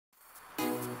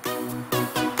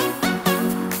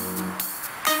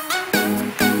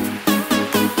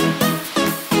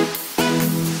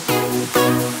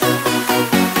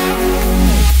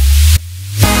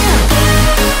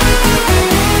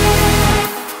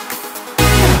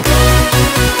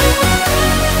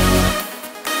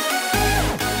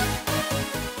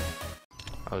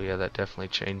yeah, that definitely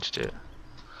changed it.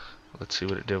 Let's see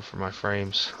what it did for my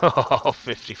frames. Oh,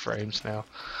 50 frames now.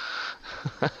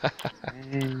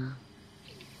 And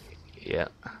Yeah.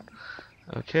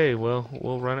 Okay, well,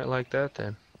 we'll run it like that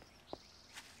then.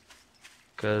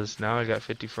 Because now I got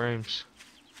 50 frames.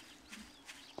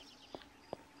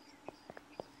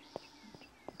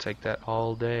 Take that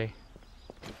all day.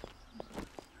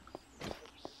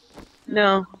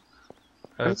 no,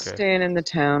 I'm Okay. staying in the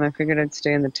town. I figured I'd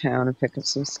stay in the town and pick up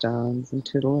some stones and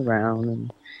tootle around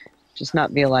and just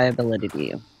not be a liability to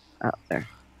you out there.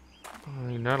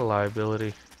 You're not a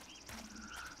liability.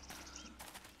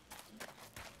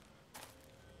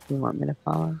 You want me to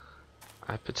follow?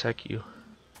 I protect you.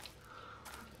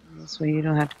 This way you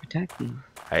don't have to protect me.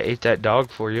 I ate that dog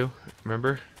for you,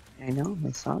 remember? I know,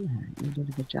 I saw that. You did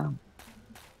a good job.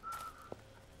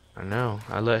 I know.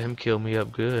 I let him kill me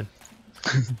up good.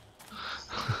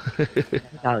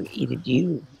 That dog eated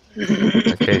you.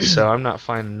 Okay, so I'm not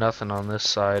finding nothing on this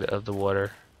side of the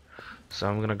water. So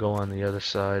I'm gonna go on the other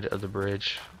side of the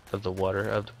bridge, of the water,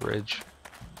 of the bridge.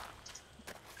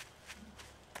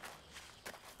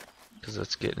 Because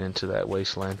that's getting into that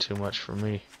wasteland too much for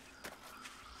me.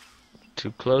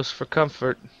 Too close for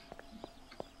comfort.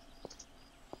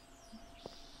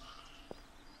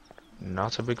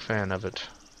 Not a big fan of it.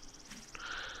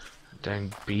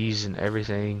 Dang bees and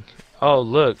everything. Oh,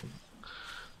 look.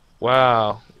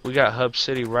 Wow. We got Hub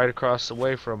City right across the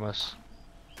way from us.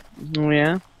 Oh,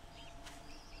 yeah?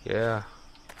 Yeah.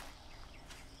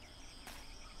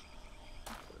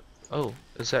 Oh,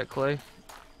 is that clay?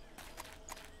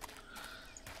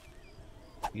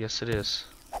 Yes, it is.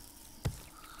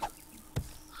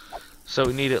 So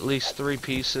we need at least 3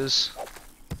 pieces.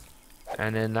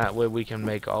 And then that way we can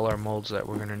make all our molds that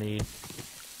we're gonna need.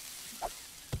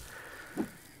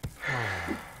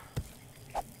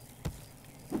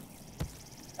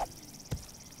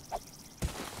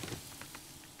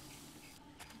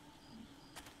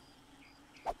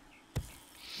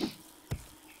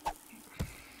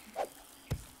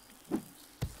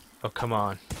 Oh, come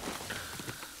on.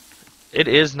 It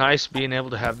is nice being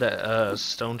able to have that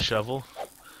stone shovel.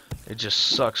 It just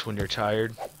sucks when you're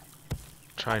tired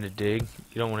trying to dig.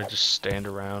 You don't want to just stand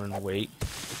around and wait.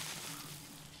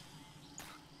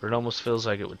 But it almost feels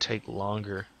like it would take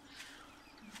longer.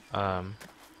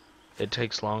 It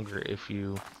takes longer if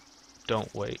you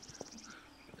don't wait.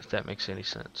 If that makes any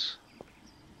sense.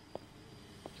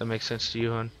 That makes sense to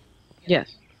you, hon?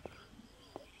 Yes.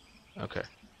 Okay.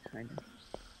 Kind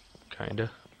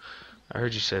Kinda. I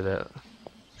heard you say that.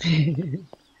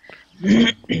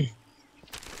 of.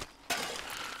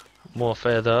 More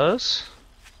feathers.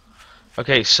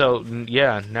 Okay, so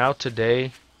yeah, now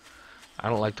today, I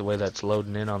don't like the way that's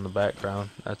loading in on the background.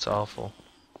 That's awful.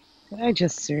 Did I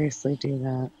just seriously do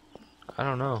that? I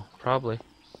don't know. Probably.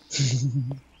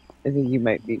 I think you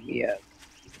might beat me up.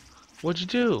 What'd you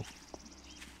do?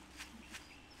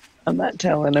 I'm not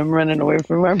telling. I'm running away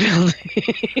from our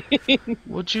building.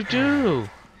 What'd you do?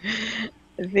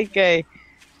 I think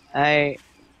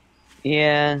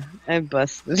yeah, I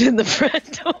busted in the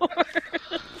front door.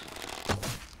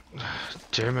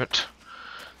 Damn it.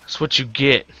 That's what you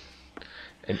get.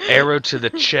 An arrow to the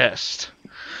chest.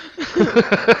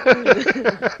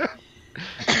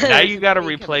 Now There's you a gotta bee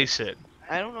coming. replace it.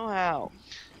 I don't know how.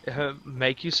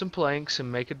 Make you some planks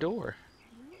and make a door.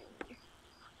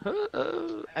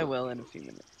 Uh, I will in a few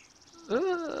minutes.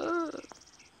 uh.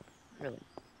 Really.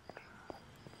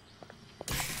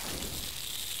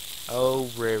 Oh,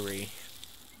 Riri.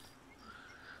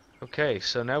 Okay,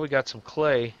 so now we got some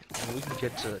clay, and we can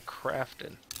get to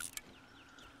crafting.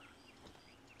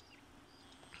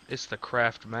 It's the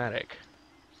Craftmatic.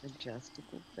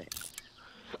 Adjustable base.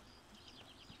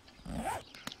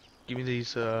 Give me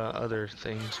these other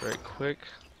things right quick.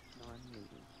 No, I'm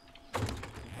leaving.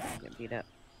 I'm gonna get beat up.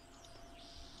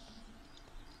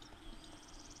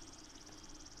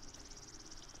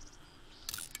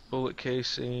 Bullet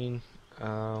casing.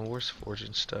 Where's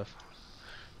forging stuff?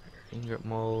 Ingot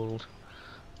mold.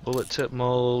 Bullet tip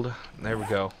mold. There we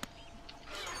go.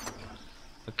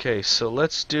 Okay, so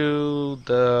let's do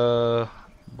the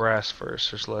brass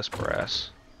first. There's less brass.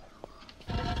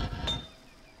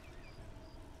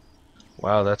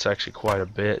 Wow, that's actually quite a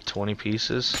bit. 20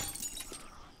 pieces.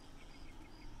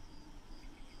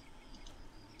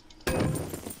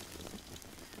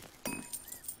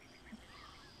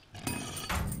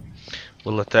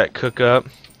 We'll let that cook up.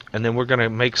 And then we're going to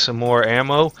make some more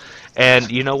ammo. And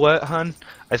you know what, hun?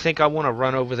 I think I want to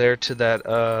run over there to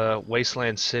that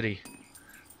Wasteland City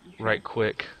Okay. right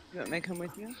quick. You want me to come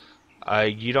with you?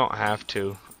 You don't have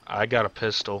to. I got a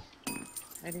pistol.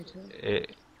 I do too.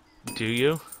 Do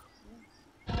you?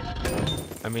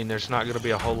 I mean, there's not going to be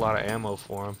a whole lot of ammo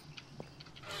for him.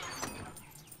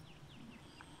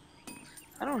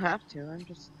 I don't have to.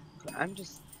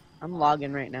 I'm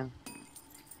logging right now.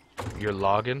 You're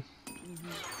logging?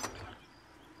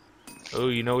 Oh,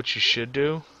 you know what you should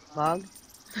do? Log?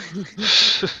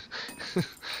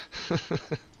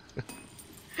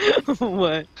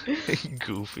 What?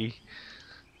 Goofy.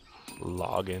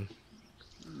 Logging.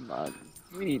 Log.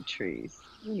 We need trees.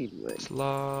 We need wood. Let's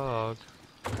log.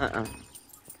 Uh-uh.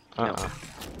 Uh-uh.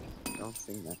 No. Don't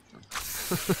sing that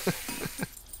song.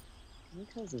 My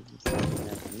cousins are singing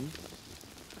that to me.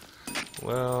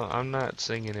 Well, I'm not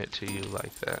singing it to you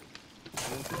like that.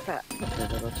 Look at that, the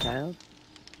little child.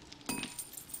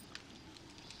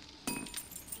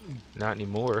 Not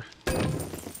anymore.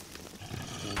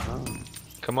 Uh-huh.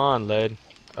 Come on, lead.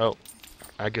 Oh,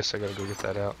 I guess I gotta go get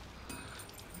that out.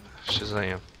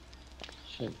 Shazam.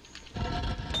 Should.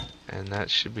 And that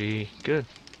should be good.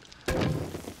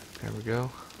 There we go.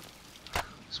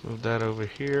 Let's move that over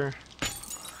here.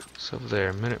 It's over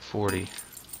there, minute 40.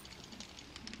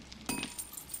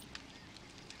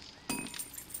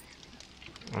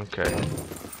 Okay.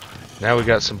 Now we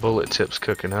got some bullet tips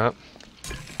cooking up.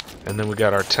 And then we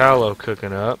got our tallow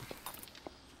cooking up.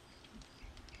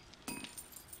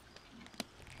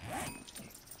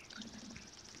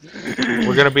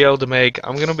 We're gonna be able to make,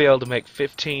 I'm gonna be able to make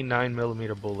 15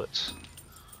 9mm bullets.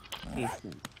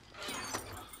 Decent.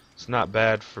 It's not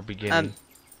bad for beginning.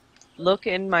 Look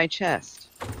in my chest.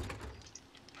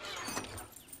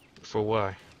 For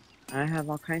why? I have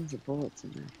all kinds of bullets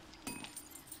in there.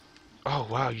 Oh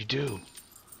wow, you do.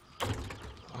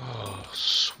 Oh,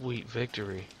 sweet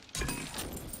victory.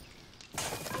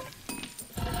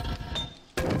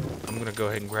 I'm gonna go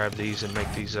ahead and grab these and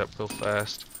make these up real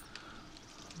fast.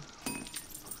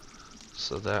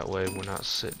 So that way we're not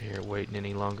sitting here waiting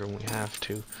any longer than we have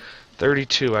to.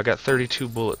 32, I got 32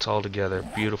 bullets all together.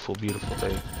 Beautiful, beautiful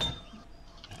thing.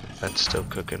 That's still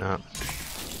cooking up.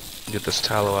 Get this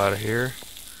tallow out of here.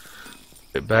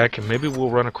 Get back and maybe we'll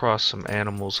run across some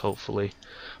animals hopefully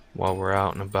while we're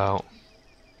out and about.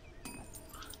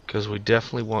 Because we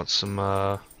definitely want some,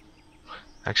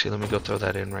 actually let me go throw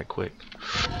that in right quick.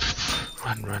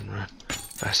 Run, run, run.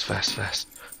 Fast, fast, fast.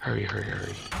 Hurry, hurry,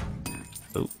 hurry.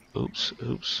 Oops,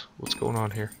 oops. What's going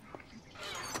on here?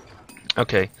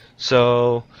 Okay,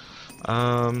 so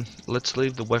let's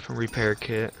leave the weapon repair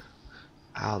kit.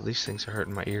 Ow, these things are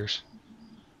hurting my ears.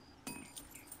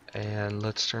 And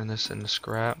let's turn this into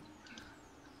scrap.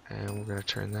 And we're gonna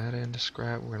turn that into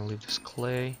scrap. We're gonna leave this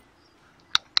clay.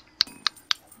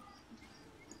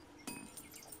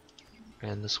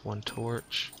 And this one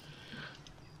torch.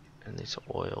 And these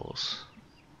oils.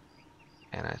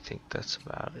 And I think that's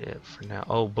about it for now.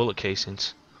 Oh, bullet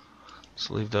casings. Let's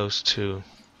leave those two.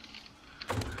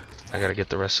 I gotta get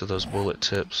the rest of those bullet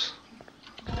tips.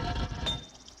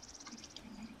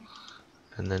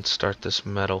 And then start this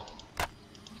metal.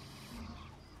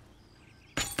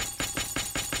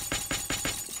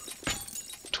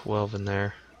 $12 in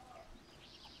there.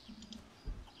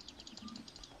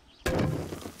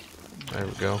 There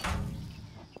we go.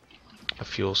 A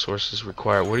fuel source is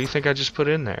required. What do you think I just put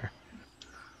in there?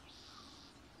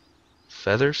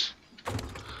 Feathers?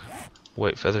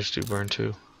 Wait, feathers do burn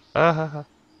too. Ah ha ha.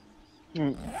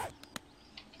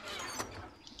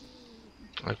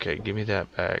 Okay, give me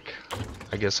that back.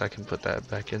 I guess I can put that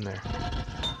back in there.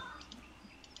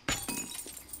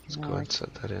 Let's go ahead and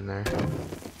set that in there.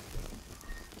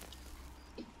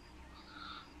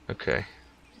 Okay.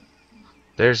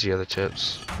 There's the other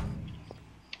tips.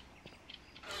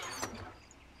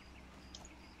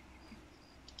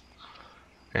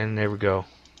 And there we go.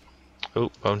 Oh,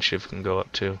 bone shift can go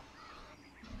up too.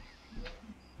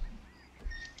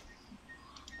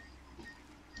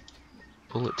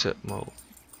 Bullet tip mode.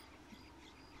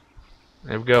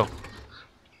 There we go.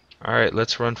 Alright,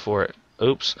 let's run for it.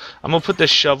 Oops. I'm gonna put this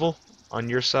shovel on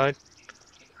your side.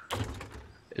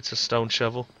 It's a stone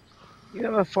shovel. You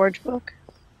have a forge book?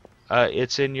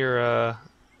 It's in your,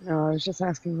 No, I was just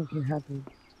asking if you had one.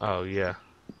 Oh, yeah.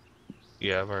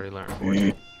 Yeah, I've already learned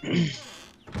forge.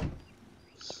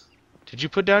 Did you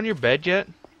put down your bed yet?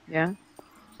 Yeah?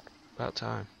 About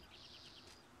time.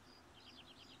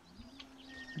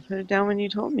 I put it down when you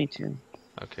told me to.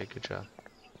 Okay, good job.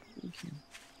 Thank you.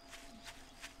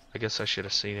 I guess I should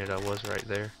have seen it. I was right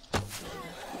there.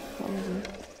 Probably.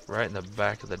 Right in the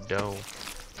back of the dome.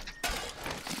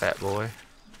 Fat boy.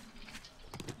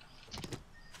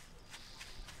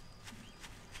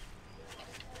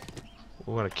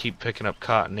 We want to keep picking up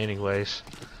cotton anyways.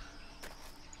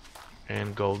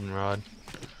 And goldenrod.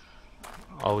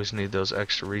 Always need those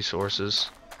extra resources.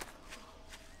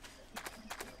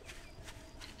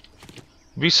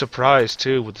 Be surprised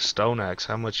too with the stone axe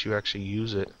how much you actually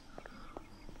use it.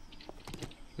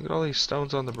 Look at all these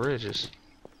stones on the bridges.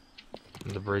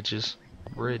 And the bridges.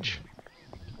 Bridge.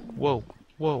 Whoa.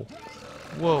 Whoa.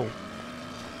 Whoa.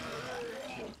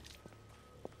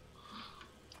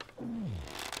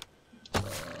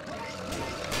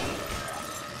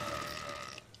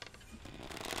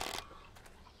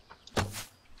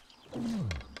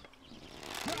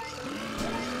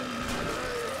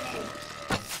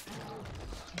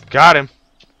 Got him.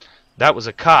 That was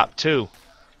a cop too.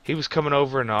 He was coming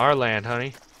over into our land,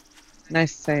 honey.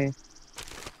 Nice save.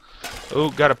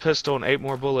 Ooh, got a pistol and 8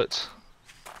 more bullets.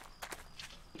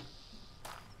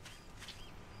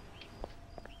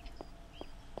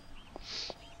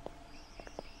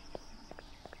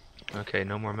 Okay,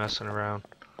 no more messing around.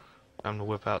 Time to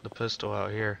whip out the pistol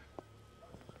out here.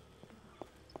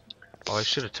 Oh, I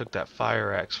should have took that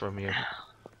fire axe from you.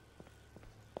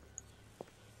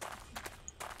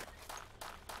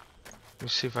 Let me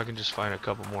see if I can just find a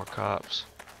couple more cops.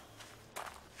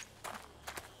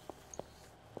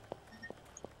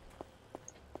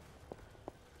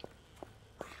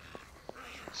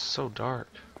 It's so dark.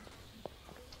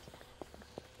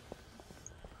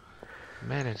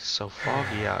 Man, it's so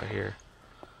foggy out here.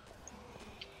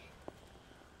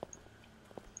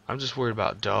 I'm just worried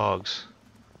about dogs.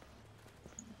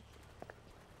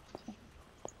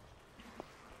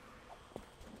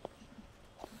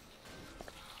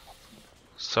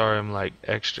 Sorry, I'm like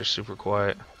extra super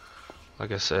quiet.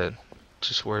 Like I said,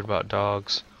 just worried about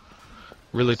dogs.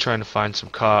 Really trying to find some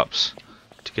cops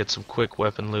to get some quick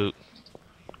weapon loot.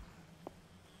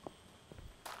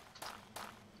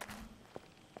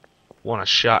 Want a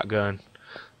shotgun.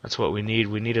 That's what we need.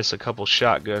 We need us a couple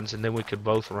shotguns and then we could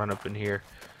both run up in here.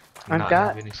 I've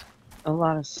got a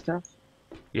lot of stuff.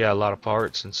 Yeah, a lot of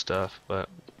parts and stuff, but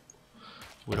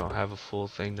we don't have a full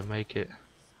thing to make it.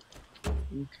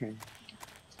 Okay.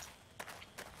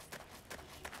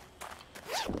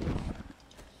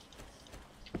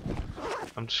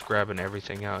 I'm just grabbing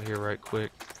everything out here right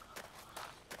quick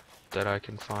that I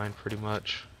can find pretty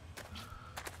much.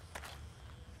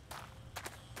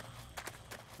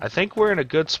 I think we're in a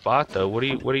good spot though. What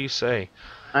do you say?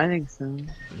 I think so.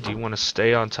 Do you want to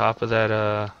stay on top of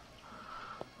that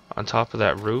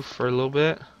roof for a little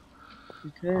bit?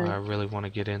 Okay. I really want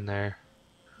to get in there.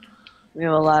 We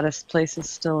have a lot of places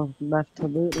still left to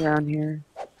loot around here.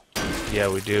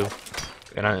 Yeah, we do.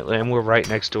 And we're right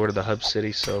next door to the hub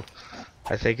city, so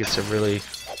I think it's a really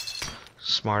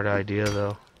smart idea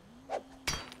though.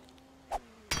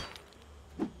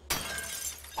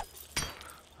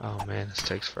 Oh man, this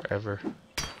takes forever.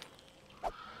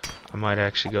 I might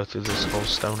actually go through this whole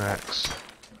stone axe.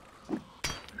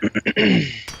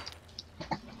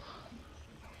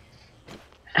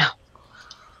 Ow.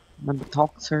 My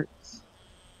buttocks hurts.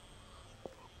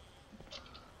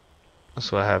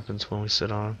 That's what happens when we sit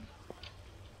on.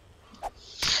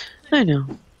 I know.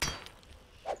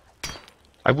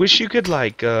 I wish you could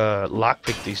like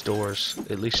lockpick these doors.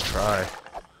 At least try.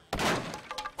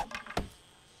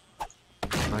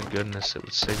 My goodness, it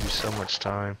would save you so much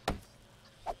time.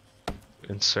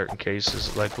 In certain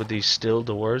cases, like with these steel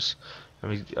doors. I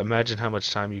mean, imagine how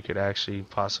much time you could actually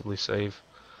possibly save.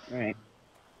 Right.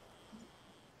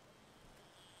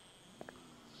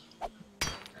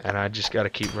 And I just got to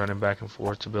keep running back and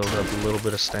forth to build up a little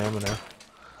bit of stamina.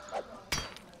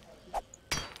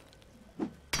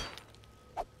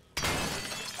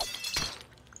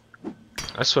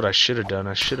 That's what I should have done.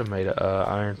 I should have made a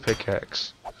iron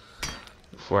pickaxe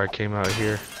before I came out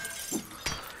here.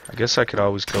 I guess I could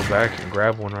always go back and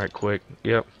grab one right quick.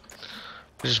 Yep.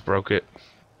 I just broke it.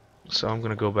 So I'm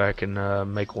going to go back and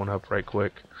make one up right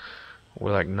quick.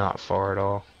 We're like not far at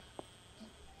all.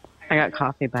 I got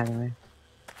coffee, by the way.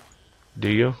 Do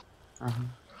you? Uh-huh.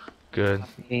 Good.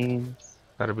 Beans.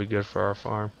 That'll be good for our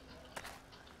farm.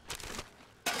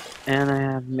 And I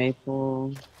have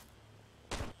maple.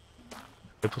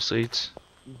 Maple seeds.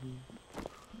 Mm-hmm.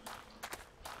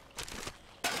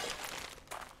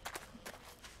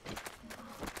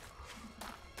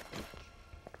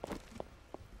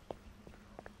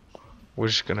 We're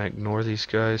just gonna ignore these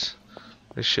guys.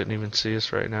 They shouldn't even see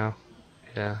us right now.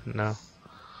 Yeah, no.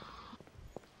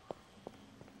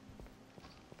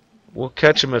 We'll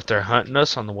catch them if they're hunting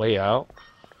us on the way out.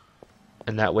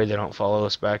 And that way they don't follow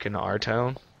us back into our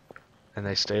town. And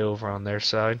they stay over on their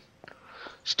side.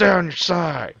 Stay on your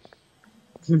side!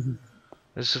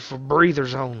 This is for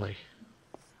breathers only.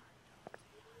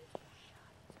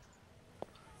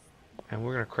 And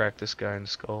we're gonna crack this guy in the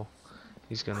skull.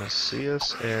 He's gonna see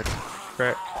us and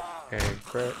crack and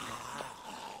crack.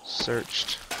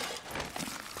 Searched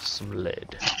some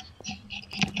lead.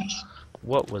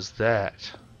 What was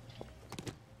that?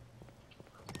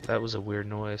 That was a weird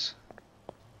noise.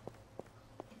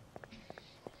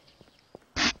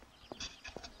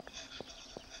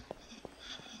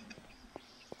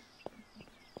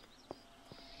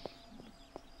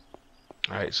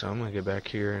 Alright, so I'm gonna get back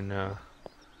here and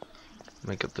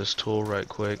make up this tool right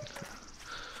quick.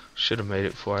 Should have made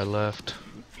it before I left.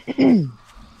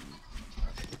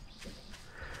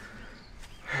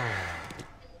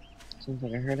 Seems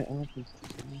like I heard it happen.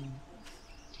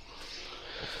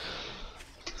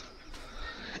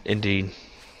 Indeed.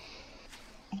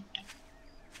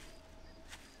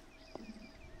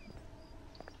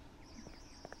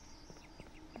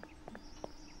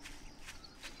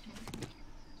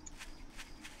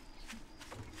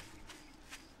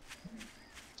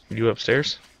 You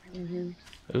upstairs? Mm-hmm.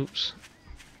 Oops.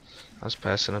 I was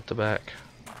passing up the back.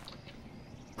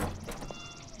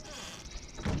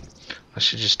 I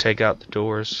should just take out the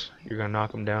doors. You're gonna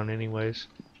knock them down anyways.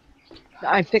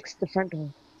 I fixed the front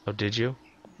door. Oh, did you?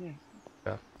 Yeah.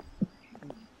 Yeah.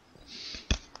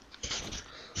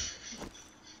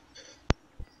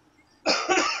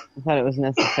 I thought it was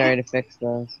necessary to fix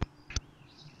those.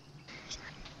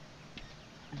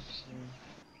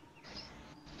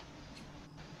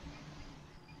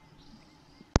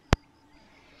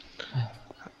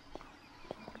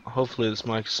 Hopefully this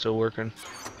mic is still working.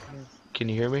 Yes. Can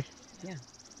you hear me? Yeah.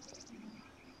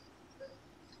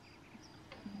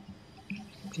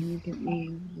 Can you get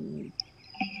me?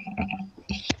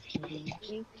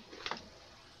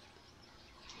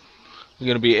 You're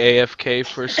gonna be AFK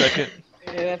for a second.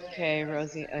 AFK,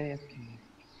 Rosie, AFK.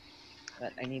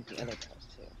 But I need the other part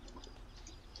too.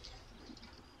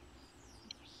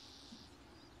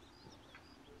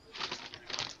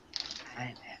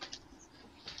 I'm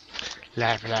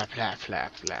Fla fla fla fla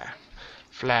fla.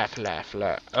 Fla fla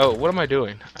fla. Oh, what am I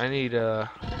doing? I need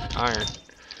iron.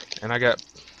 And I got...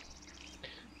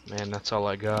 Man, that's all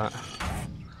I got.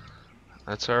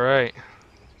 That's alright.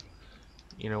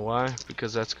 You know why?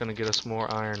 Because that's gonna get us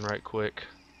more iron right quick.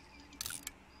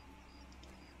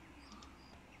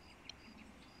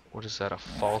 What is that, a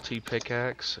faulty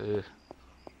pickaxe?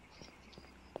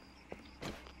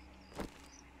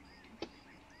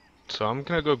 So I'm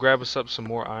gonna go grab us up some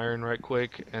more iron right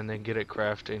quick and then get it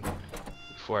crafting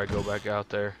before I go back out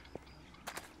there.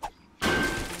 You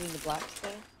mean the black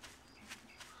stuff?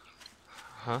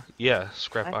 Huh? Yeah,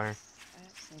 scrap iron. I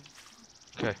have some.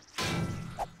 Okay.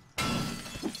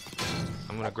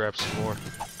 I'm gonna grab some more.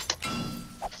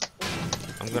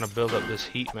 I'm gonna build up this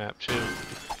heat map too.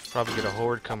 Probably get a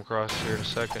horde come across here in a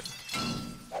second.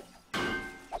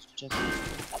 Just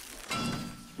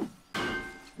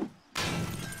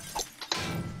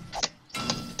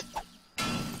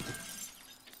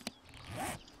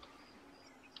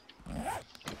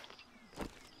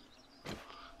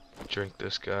Drink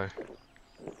this guy.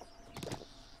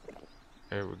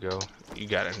 There we go. You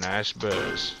got a nice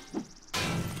buzz.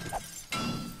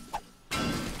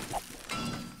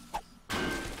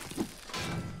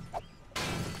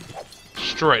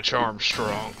 Stretch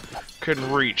Armstrong. Couldn't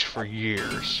reach for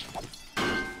years.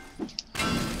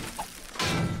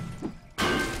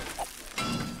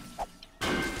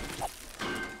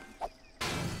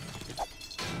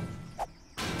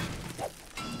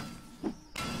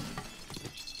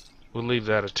 We'll leave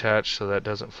that attached so that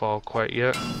doesn't fall quite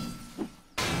yet.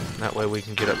 That way we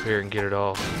can get up here and get it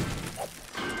all.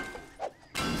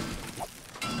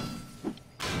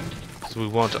 Because we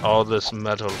want all this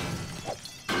metal.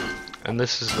 And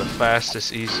this is the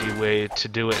fastest, easy way to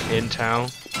do it in town.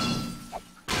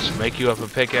 Just make you up a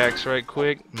pickaxe right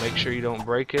quick. Make sure you don't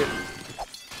break it.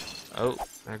 Oh,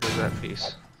 there goes that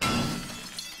piece.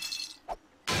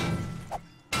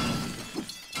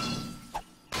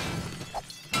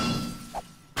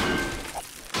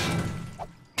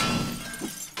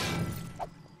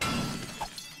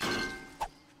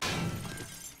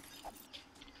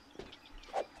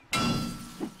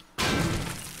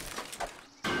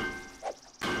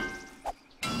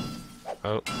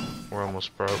 Oh, we're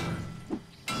almost broke.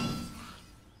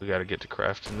 We gotta get to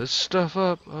crafting this stuff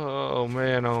up. Oh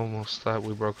man, I almost thought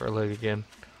we broke our leg again.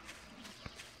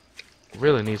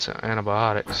 Really need some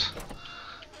antibiotics.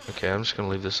 Okay, I'm just gonna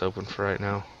leave this open for right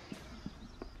now.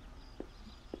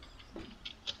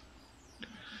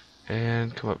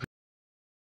 And come up